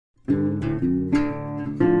Welcome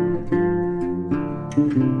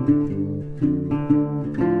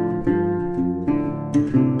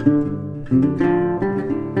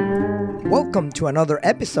to another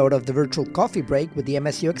episode of the Virtual Coffee Break with the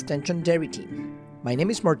MSU Extension Dairy Team. My name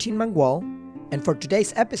is Martin Mangual, and for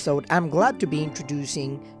today's episode, I'm glad to be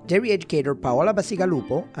introducing dairy educator Paola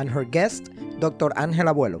Bacigalupo and her guest, Dr. Angel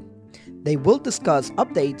Abuelo. They will discuss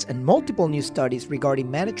updates and multiple new studies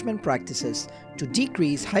regarding management practices to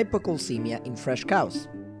decrease hypocalcemia in fresh cows.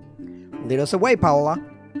 Lead us away, Paola.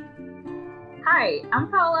 Hi,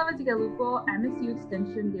 I'm Paola Bacigalupo, MSU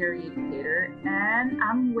Extension Dairy Educator, and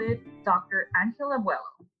I'm with Dr. Angel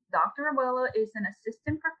Abuelo. Dr. Abuelo is an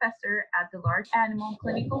assistant professor at the Large Animal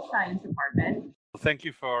Clinical Science Department. Thank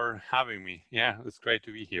you for having me. Yeah, it's great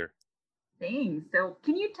to be here. Thanks. So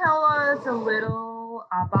can you tell us a little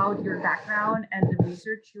about your background and the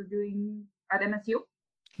research you're doing at MSU?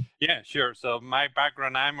 Yeah, sure. So my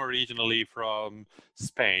background, I'm originally from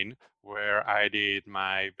Spain, where I did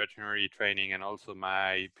my veterinary training and also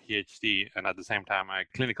my PhD, and at the same time, my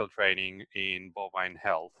clinical training in bovine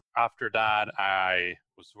health. After that, I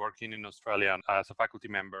was working in Australia as a faculty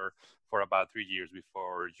member for about 3 years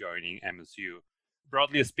before joining MSU.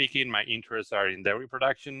 Broadly speaking, my interests are in dairy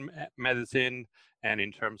production medicine, and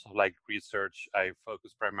in terms of research, I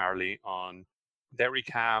focus primarily on dairy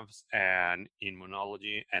calves and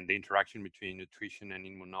immunology and the interaction between nutrition and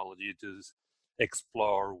immunology to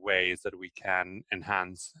explore ways that we can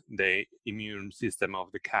enhance the immune system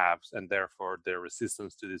of the calves and therefore their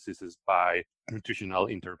resistance to diseases by nutritional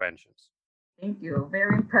interventions. Thank you.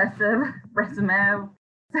 Very impressive resume.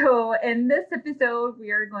 So in this episode,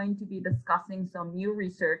 we are going to be discussing some new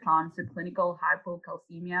research on subclinical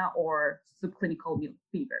hypocalcemia or subclinical milk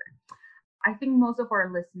fever. I think most of our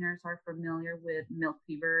listeners are familiar with milk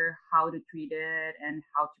fever, how to treat it, and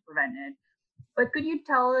how to prevent it. But could you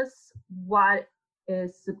tell us what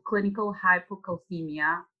is subclinical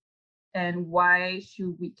hypocalcemia and why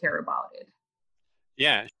should we care about it?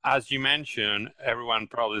 Yeah, as you mentioned, everyone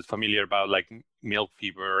probably is familiar about milk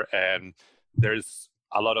fever, and there's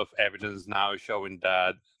a lot of evidence now showing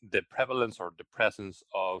that the prevalence or the presence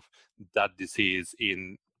of that disease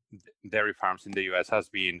in dairy farms in the US has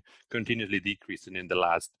been continuously decreasing in the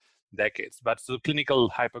last decades. But subclinical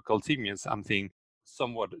hypocalcemia is something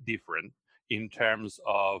somewhat different in terms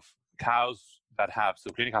of cows that have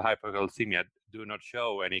subclinical hypocalcemia do not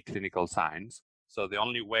show any clinical signs. So the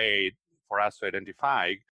only way for us to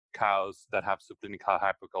identify cows that have subclinical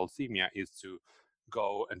hypocalcemia is to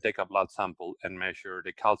go and take a blood sample and measure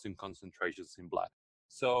the calcium concentrations in blood.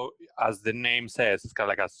 So as the name says, it's kind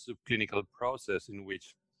of like a subclinical process in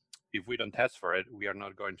which if we don't test for it, we are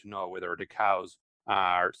not going to know whether the cows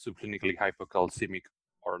are subclinically hypocalcemic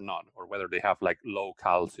or not, or whether they have low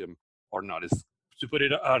calcium or not. To put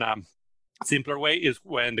it on a simpler way, is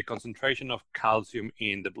when the concentration of calcium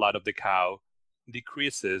in the blood of the cow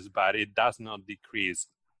decreases, but it does not decrease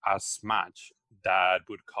as much that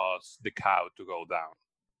would cause the cow to go down.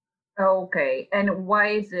 Okay, and why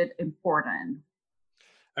is it important?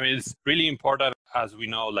 I mean, it's really important, as we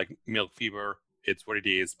know, milk fever, it's what it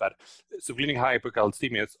is, but subclinical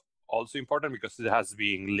hypocalcemia is also important because it has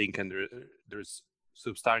been linked, and there's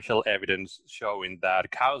substantial evidence showing that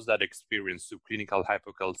cows that experience subclinical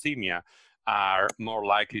hypocalcemia are more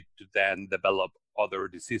likely to then develop other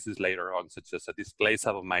diseases later on, such as a displaced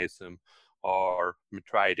abomasum or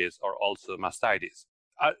metritis or also mastitis.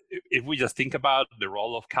 If we just think about the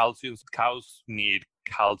role of calcium, cows need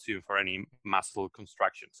calcium for any muscle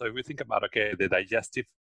construction. So if we think about, the digestive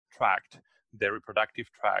tract, the reproductive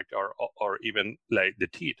tract, or even the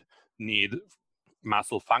teeth need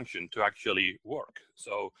muscle function to actually work.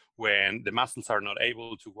 So when the muscles are not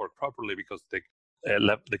able to work properly because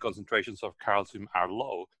the concentrations of calcium are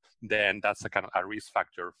low, then that's a kind of a risk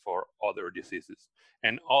factor for other diseases.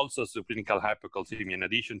 And also subclinical hypocalcemia, in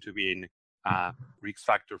addition to being a risk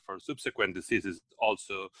factor for subsequent diseases,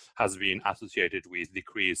 also has been associated with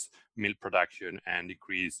decreased milk production and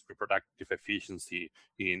decreased reproductive efficiency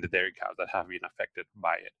in the dairy cows that have been affected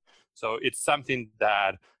by it. So it's something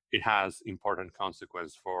that it has important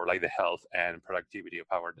consequence for the health and productivity of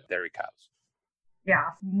our dairy cows. Yeah,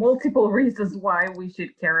 multiple reasons why we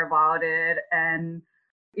should care about it. And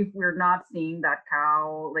if we're not seeing that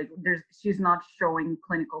cow, she's not showing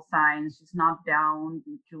clinical signs, she's not down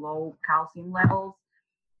due to low calcium levels,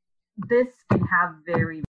 this can have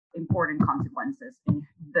very important consequences in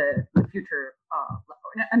the future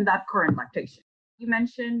and that current lactation. You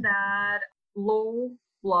mentioned that low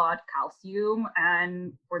blood calcium,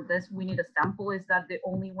 and for this we need a sample. Is that the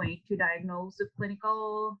only way to diagnose the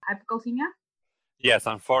clinical hypocalcemia? Yes,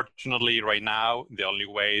 unfortunately, right now, the only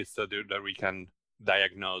way that we can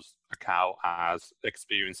diagnose a cow as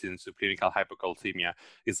experiencing subclinical hypocalcemia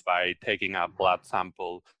is by taking a blood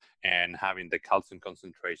sample and having the calcium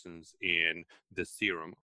concentrations in the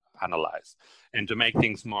serum analyzed. And to make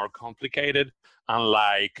things more complicated,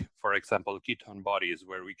 unlike, for example, ketone bodies,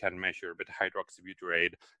 where we can measure beta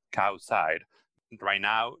hydroxybutyrate cow side, right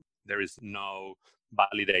now, there is no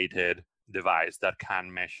validated device that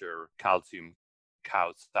can measure calcium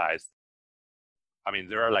cow size. I mean,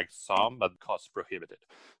 there are like some, but cost prohibited.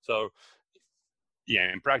 So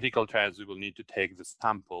yeah, in practical terms, we will need to take the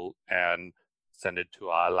sample and send it to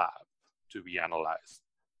our lab to be analyzed.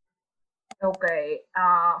 Okay,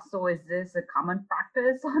 so is this a common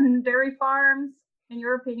practice on dairy farms, in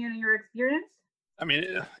your opinion, in your experience? I mean,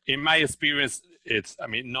 in my experience, it's, I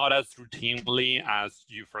mean, not as routinely as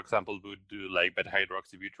you, for example, would do like beta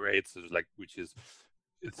hydroxybutyrates, like, which is,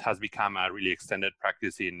 it has become a really extended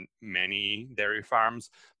practice in many dairy farms,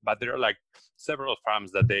 but there are like several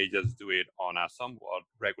farms that they just do it on a somewhat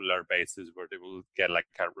regular basis, where they will get like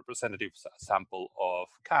a representative sample of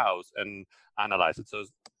cows and analyze it. So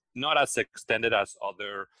it's not as extended as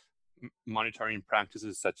other monitoring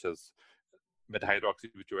practices, such as beta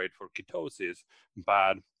hydroxybutyrate for ketosis,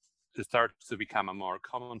 but it starts to become a more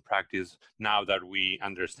common practice now that we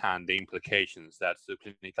understand the implications that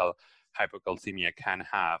subclinical hypocalcemia can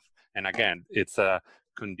have. And again, it's a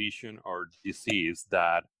condition or disease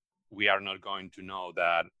that we are not going to know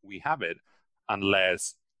that we have it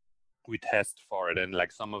unless we test for it. And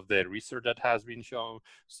like some of the research that has been shown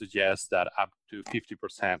suggests that up to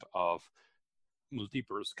 50% of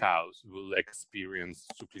multiparous cows will experience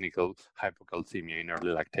subclinical hypocalcemia in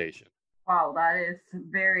early lactation. Wow, that is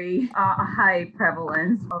very high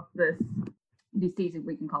prevalence of this disease, if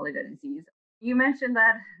we can call it a disease. You mentioned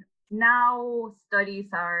that now studies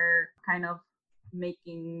are kind of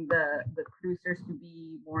making the producers to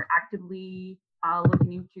be more actively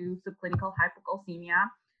looking into subclinical hypocalcemia.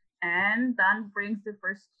 And that brings the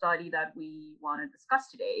first study that we want to discuss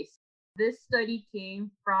today. This study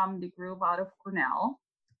came from the group out of Cornell.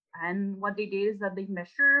 And what they did is that they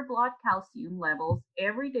measure blood calcium levels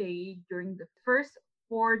every day during the first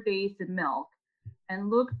 4 days in milk and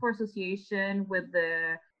looked for association with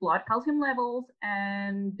the blood calcium levels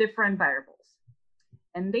and different variables.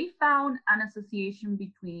 And they found an association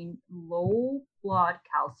between low blood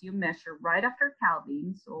calcium measured right after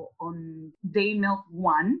calving, so on day milk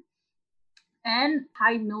 1, and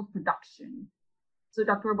high milk production. So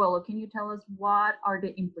Dr. Abuelo, can you tell us what are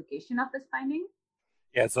the implications of this finding?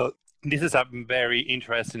 Yeah, so this is a very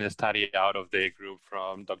interesting study out of the group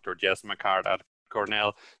from Dr. Jess McCart at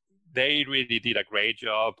Cornell. They really did a great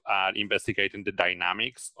job at investigating the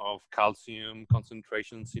dynamics of calcium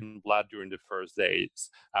concentrations in blood during the first days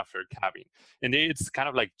after calving. And it's kind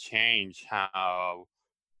of like changed how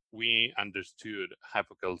we understood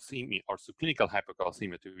hypocalcemia, or subclinical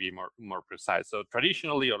hypocalcemia to be more precise. So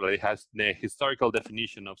traditionally, or it has the historical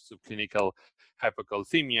definition of subclinical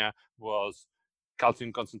hypocalcemia was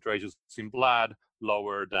calcium concentrations in blood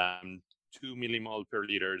lower than 2 millimole per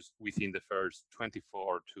liter within the first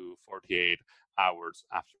 24 to 48 hours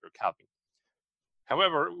after calving.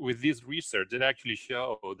 However, with this research, it actually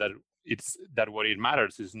showed that what it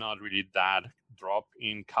matters is not really that drop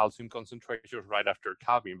in calcium concentrations right after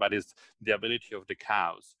calving, but it's the ability of the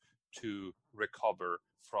cows to recover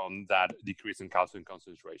from that decrease in calcium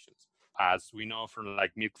concentrations. As we know from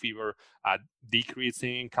like milk fever,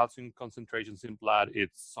 decreasing calcium concentrations in blood,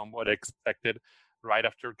 it's somewhat expected right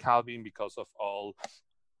after calving because of all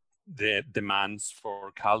the demands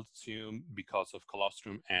for calcium because of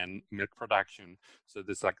colostrum and milk production. So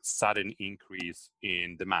there's like sudden increase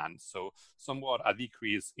in demand. So somewhat a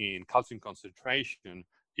decrease in calcium concentration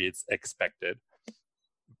is expected.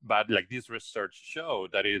 But like this research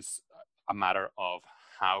showed that it's a matter of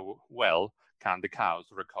how well can the cows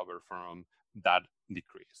recover from that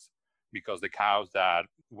decrease. Because the cows that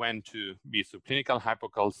went to be subclinical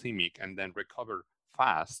hypocalcemic and then recover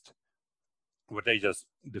fast, what they just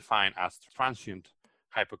define as transient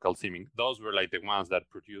hypocalcemic, those were like the ones that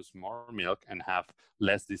produce more milk and have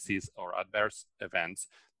less disease or adverse events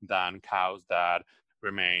than cows that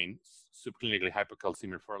remain subclinically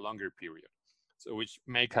hypocalcemic for a longer period. So which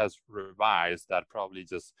make us revise that probably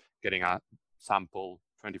just getting a sample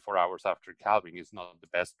 24 hours after calving is not the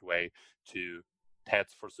best way to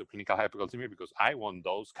test for subclinical hypocalcemia, because I want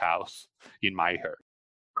those cows in my herd.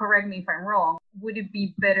 Correct me if I'm wrong. Would it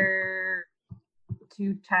be better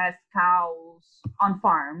to test cows on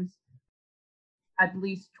farms at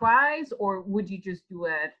least twice, or would you just do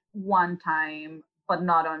it one time but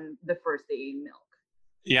not on the first day in milk?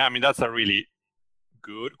 Yeah, I mean, that's a really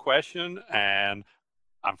good question, and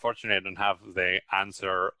unfortunately, I don't have the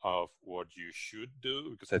answer of what you should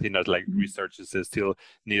do, because I think that research is still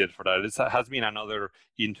needed for that. It has been another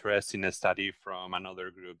interesting study from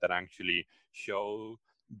another group that actually show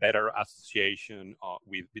better association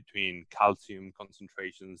between calcium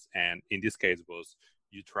concentrations, and in this case was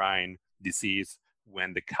uterine disease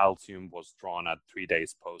when the calcium was drawn at 3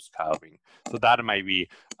 days post-calving. So that might be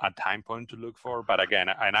a time point to look for. But again,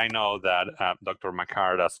 and I know that Dr.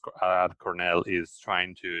 McCart at Cornell is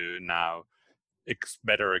trying to now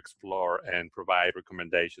better explore and provide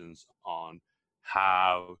recommendations on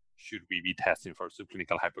how should we be testing for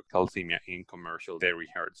subclinical hypocalcemia in commercial dairy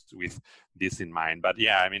herds with this in mind. But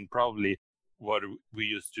yeah, I mean, probably what we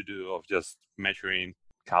used to do of just measuring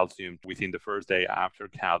calcium within the first day after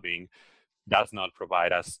calving does not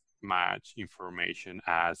provide us much information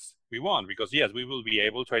as we want, because yes, we will be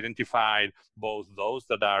able to identify both those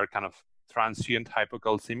that are kind of transient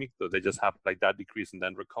hypocalcemic, so they just have like that decrease and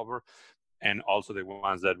then recover, and also the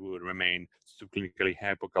ones that would remain subclinically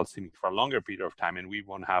hypocalcemic for a longer period of time, and we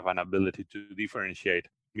won't have an ability to differentiate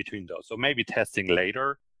between those. So maybe testing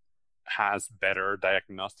later has better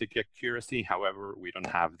diagnostic accuracy. However, we don't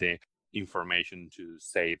have the information to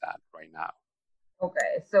say that right now.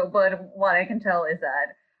 Okay, so but what I can tell is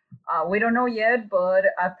that we don't know yet, but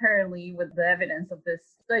apparently with the evidence of this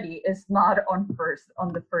study, it's not on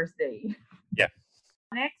the first day. Yeah.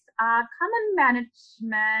 Next, common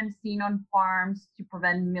management seen on farms to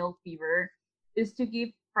prevent milk fever is to give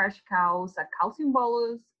fresh cows a calcium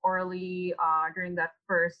bolus orally during that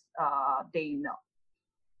first day milk.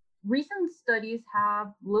 Recent studies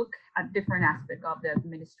have looked at different aspects of the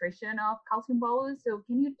administration of calcium bolus. So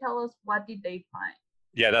can you tell us what did they find?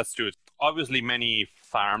 Yeah, that's true. Obviously, many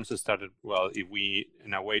farms started,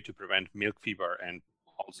 in a way to prevent milk fever and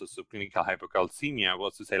also subclinical hypocalcemia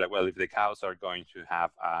was to say, if the cows are going to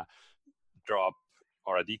have a drop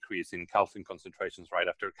or a decrease in calcium concentrations right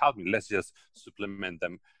after calving, let's just supplement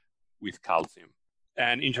them with calcium.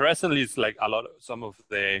 And interestingly, it's some of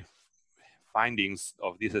the findings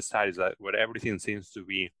of these studies that where everything seems to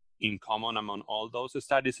be in common among all those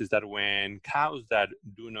studies is that when cows that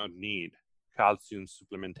do not need calcium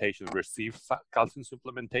supplementation receive calcium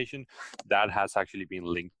supplementation, that has actually been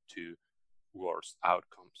linked to worse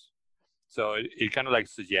outcomes. So it kind of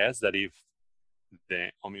suggests that if the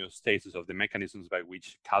homeostasis of the mechanisms by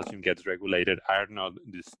which calcium gets regulated are not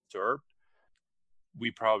disturbed,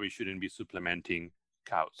 we probably shouldn't be supplementing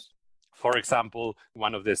cows. For example,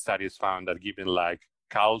 one of the studies found that given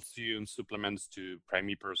calcium supplements to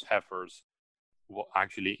primiparous heifers will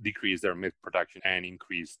actually decrease their milk production and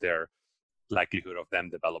increase their likelihood of them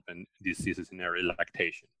developing diseases in early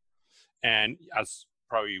lactation. And as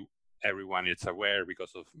probably everyone is aware,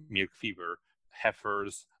 because of milk fever,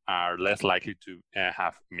 heifers are less likely to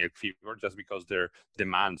have milk fever just because their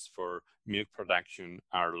demands for milk production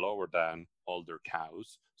are lower than older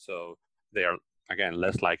cows. So they are, again,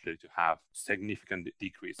 less likely to have significant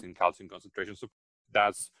decrease in calcium concentration. So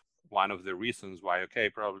that's one of the reasons why,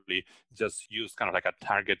 probably just use kind of a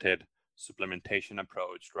targeted supplementation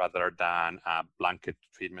approach rather than a blanket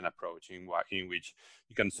treatment approach in which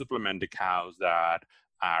you can supplement the cows that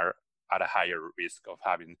are at a higher risk of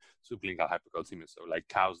having subclinical hypocalcemia. So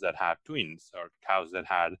cows that had twins or cows that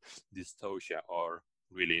had dystocia, or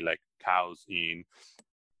really cows in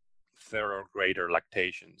third or greater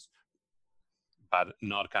lactations, but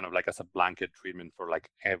not kind of as a blanket treatment for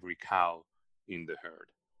every cow in the herd.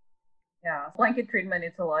 Yeah, blanket treatment,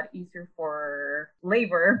 it's a lot easier for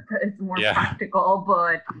labor. It's more practical,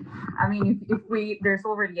 but I mean, if there's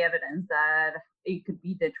already evidence that it could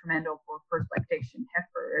be detrimental for first lactation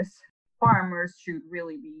heifers, farmers should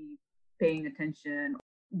really be paying attention,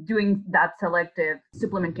 doing that selective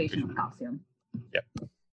supplementation of calcium. Yep.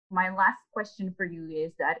 My last question for you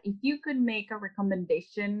is that if you could make a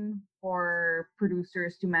recommendation for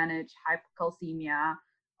producers to manage hypocalcemia,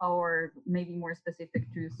 or maybe more specific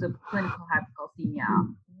to subclinical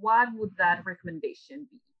hypocalcemia, what would that recommendation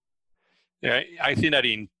be? Yeah, I think that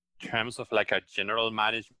in terms of a general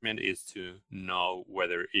management is to know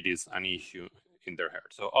whether it is an issue in their herd.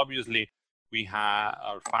 So obviously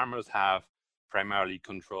our farmers have primarily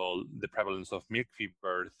controlled the prevalence of milk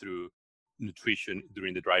fever through nutrition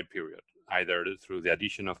during the dry period, either through the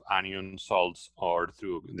addition of anion salts or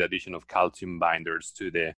through the addition of calcium binders to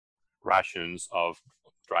the rations of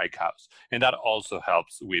dry cows. And that also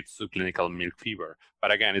helps with subclinical milk fever.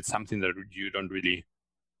 But again, it's something that you don't really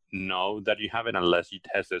know that you have it unless you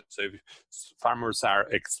test it. So if farmers are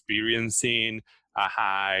experiencing a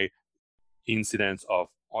high incidence of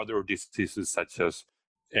other diseases such as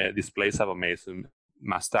displaced abomasum,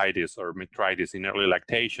 mastitis or metritis in early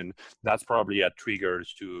lactation, that's probably a trigger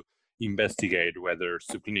to investigate whether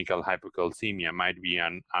subclinical hypocalcemia might be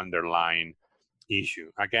an underlying issue.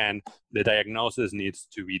 Again, the diagnosis needs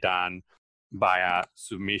to be done by a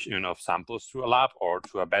submission of samples to a lab or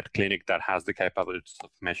to a vet clinic that has the capabilities of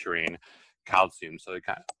measuring calcium. So it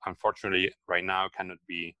unfortunately, right now cannot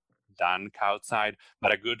be done outside.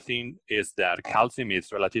 But a good thing is that calcium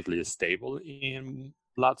is relatively stable in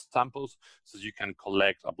blood samples, so you can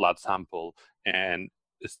collect a blood sample and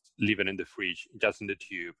leave it in the fridge, just in the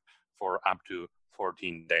tube, for up to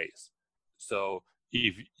 14 days. So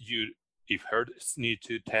if herds need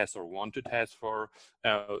to test or want to test for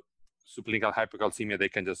subclinical hypocalcemia, they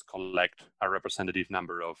can just collect a representative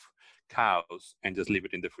number of cows and just leave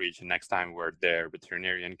it in the fridge. And next time where their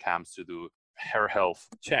veterinarian comes to do hair health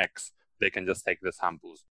checks, they can just take the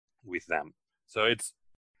samples with them. So it's,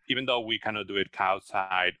 even though we cannot do it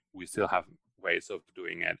outside, we still have ways of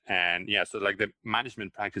doing it. And yeah, so like the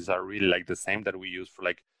management practices are really like the same that we use for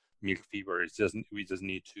like milk fever. It's just, we just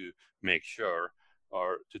need to make sure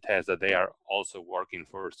or to test that they are also working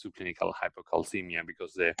for subclinical hypocalcemia,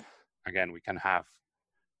 because again, we can have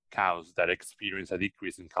cows that experience a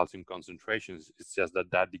decrease in calcium concentrations. It's just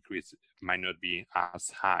that that decrease might not be as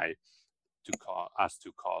high to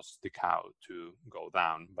cause the cow to go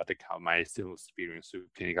down, but the cow might still experience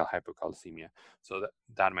subclinical hypocalcemia. So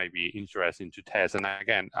that might be interesting to test. And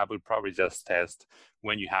again, I would probably just test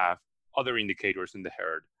when you have other indicators in the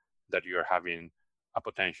herd that you're having a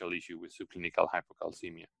potential issue with subclinical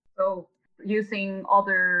hypocalcemia. So using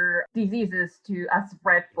other diseases as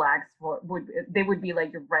red flags would be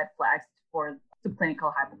like your red flags for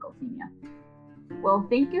subclinical hypocalcemia. Well,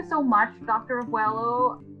 thank you so much, Dr.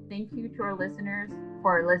 Abuelo. Thank you to our listeners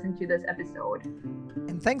for listening to this episode.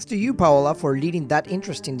 And thanks to you, Paola, for leading that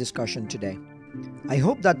interesting discussion today. I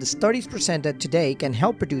hope that the studies presented today can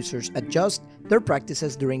help producers adjust their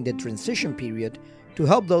practices during the transition period to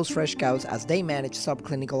help those fresh cows as they manage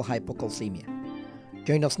subclinical hypocalcemia.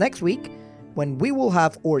 Join us next week when we will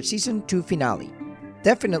have our Season 2 finale.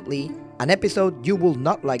 Definitely an episode you will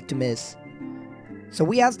not like to miss. So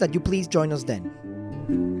we ask that you please join us then.